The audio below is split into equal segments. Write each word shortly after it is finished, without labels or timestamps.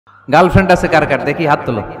Girlfriend আছে কার কার দেখি হাত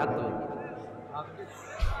তোলো।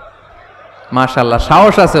 মাশাআল্লাহ,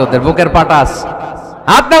 সাহস আছে ওদের, বুকের পাটা আছে।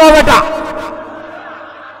 হাত নামা বেটা।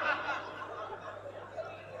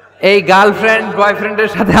 এই গার্লফ্রেন্ড বয়ফ্রেন্ডের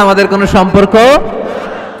সাথে আমাদের কোনো সম্পর্ক,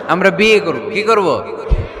 আমরা বিয়ে করব। কি করব?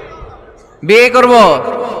 বিয়ে করব।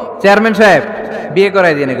 চেয়ারম্যান সাহেব বিয়ে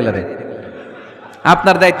করাই দিন এগুলোরে,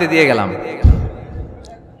 আপনার দায়িত্বে দিয়ে গেলাম।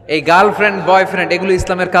 এই গার্লফ্রেন্ড বয়ফ্রেন্ড এগুলো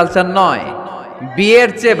ইসলামের কালচার নয়। বিয়ের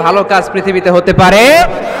চেয়ে ভালো কাজ পৃথিবীতে হতে পারে।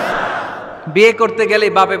 বিয়ে করতে গেলে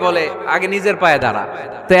বাপে বলে আগে নিজের পায়ে দাঁড়া,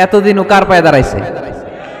 তো এতদিন ও কার পায়ে দাঁড়াইছে?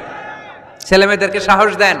 ছেলে মেয়েদেরকে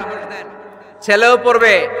সাহস দেন, ছেলেও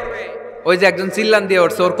পড়বে। ওই যে একজন চিল্লান দিয়ে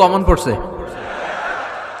উঠছে, ওর কমন পড়ছে,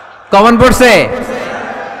 কমন পড়ছে।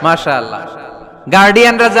 মাশাআল্লাহ।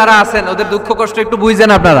 গার্ডিয়ানরা যারা আছেন ওদের দুঃখ কষ্ট একটু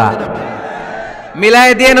বুঝেন আপনারা,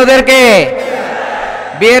 মিলাই দিয়েন ওদেরকে,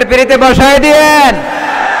 বিয়ের পিড়িতে বসায় দিয়েন।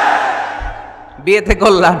 বিয়েতে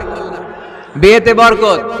কল্যাণ, বিয়েতে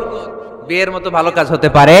বরকত। বিয়ের মতো ভালো কাজ হতে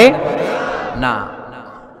পারে না।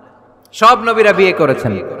 সব নবীরা বিয়ে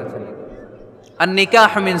করেছেন। আর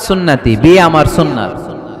নিকাহ মিন সুন্নতি, বিয়ে আমার সুন্নাত।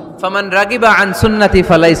 ফামান রাগিবা আন সুন্নতি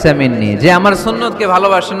ফালাইসা মিন্নি, যে আমার সুন্নতকে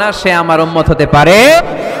ভালোবাসে না সে আমার উম্মত হতে পারে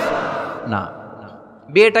না।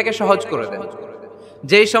 বিয়েটাকে সহজ করে দেন।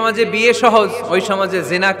 যেই সমাজে বিয়ে সহজ ওই সমাজে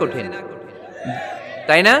জিনা কঠিন,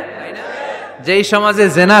 তাই না? যেই সমাজে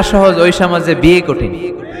জিনা সহজ ওই সমাজে বিয়ে কঠিন।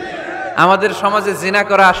 আমাদের সমাজে জিনা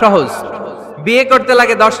করা সহজ, বিয়ে করতে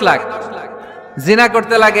লাগে 10 লাখ, জিনা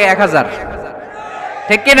করতে লাগে 1000,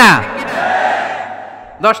 ঠিক কি না?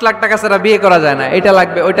 10 লাখ টাকা ছাড়া বিয়ে করা যায় না। এটা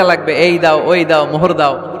লাগবে, ওইটা লাগবে, এই দাও, ওই দাও, মোহর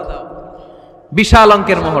দাও, বিশাল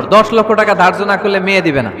অঙ্কের মোহর। 10 লক্ষ টাকা ধার্য না করলে মেয়ে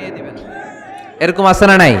দিবে না, এরকম আছে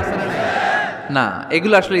না নাই? না,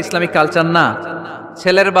 এগুলো আসলে ইসলামিক কালচার না।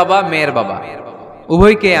 ছেলের বাবা মেয়ের বাবা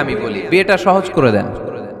উভয়কে আমি বলি বিয়েটা সহজ করে দেন,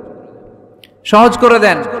 সহজ করে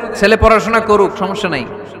দেন। ছেলে পড়াশোনা করুক, সমস্যা নাই,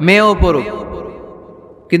 মেয়েও পড়ুক,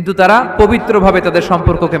 কিন্তু তারা পবিত্রভাবে তাদের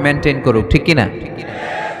সম্পর্ককে মেনটেন করুক, ঠিক কিনা?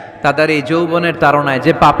 তাদের এই যৌবনের তাড়নায়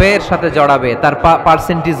যে পাপের সাথে জড়াবে তার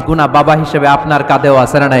পার্সেন্টেজ গুণা বাবা হিসেবে আপনার কাঁধেও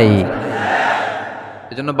আছে না নাই?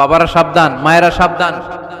 এজন্য বাবারা সাবধান, মায়েরা সাবধান,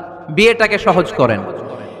 বিয়েটাকে সহজ করেন।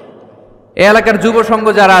 এই এলাকার যুব সংঘ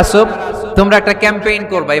যারা আছো, তোমরা একটা ক্যাম্পেইন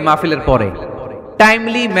করবা এই মাহফিলের পরে,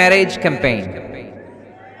 timely marriage campaign.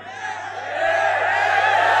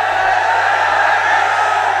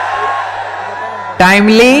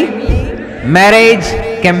 Timely marriage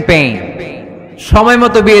campaign. সময়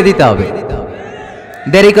মতো বিয়ে দিতে হবে,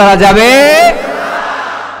 দেরি করা যাবে।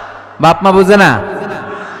 বাপ মা বুঝে না,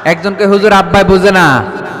 একজনকে হুজুর আব্বাই বুঝে না।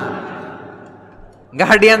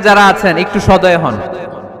 গার্ডিয়ান যারা আছেন একটু সদয় হন।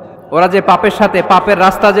 ওরা যে পাপের সাথে, পাপের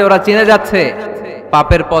রাস্তা যে ওরা চিনে যাচ্ছে,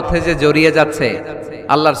 পাপের পথে যে জড়িয়ে যাচ্ছে,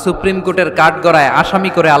 আল্লাহর সুপ্রিম কোর্টের কাঠগড়ায়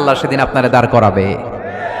আসামি করে আল্লাহ সেদিন আপনারে দাঁড় করাবে।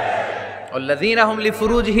 আল্লাযীনা হুম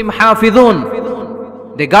লিফুরুজিহিম হাফিজুন,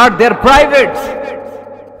 they guard their privates.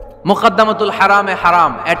 মুকদ্দমাতুল হারামে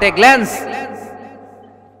হারাম। এট এ গ্ল্যান্স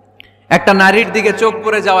একটা নারীর দিকে চোখ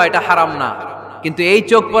পড়ে যাওয়া এটা হারাম না, কিন্তু এই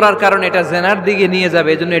চোখ পড়ার কারণে এটা জেনার দিকে নিয়ে যাবে,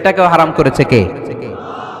 এজন্য এটাকেও হারাম করেছে কে?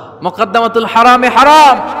 মুকদ্দমাতুল হারামে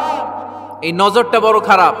হারাম। এই নজরটা বড়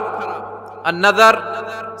খারাপ। আন-নাযার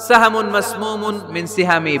সাহামুন মাসমুমুন মিন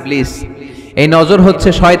সিহামি ইবলিস। এই নজর হচ্ছে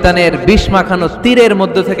শয়তানের বিষ মাখানো তীরের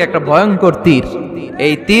মধ্য থেকে একটা ভয়ঙ্কর তীর।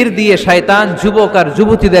 এই তীর দিয়ে শয়তান যুবক আর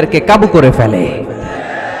যুবতীদেরকে কাবু করে ফেলে।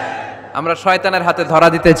 আমরা শয়তানের হাতে ধরা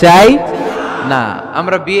দিতে চাই না,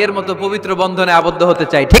 আমরা বিয়ের মতো পবিত্র বন্ধনে আবদ্ধ হতে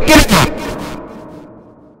চাই, ঠিক কি না?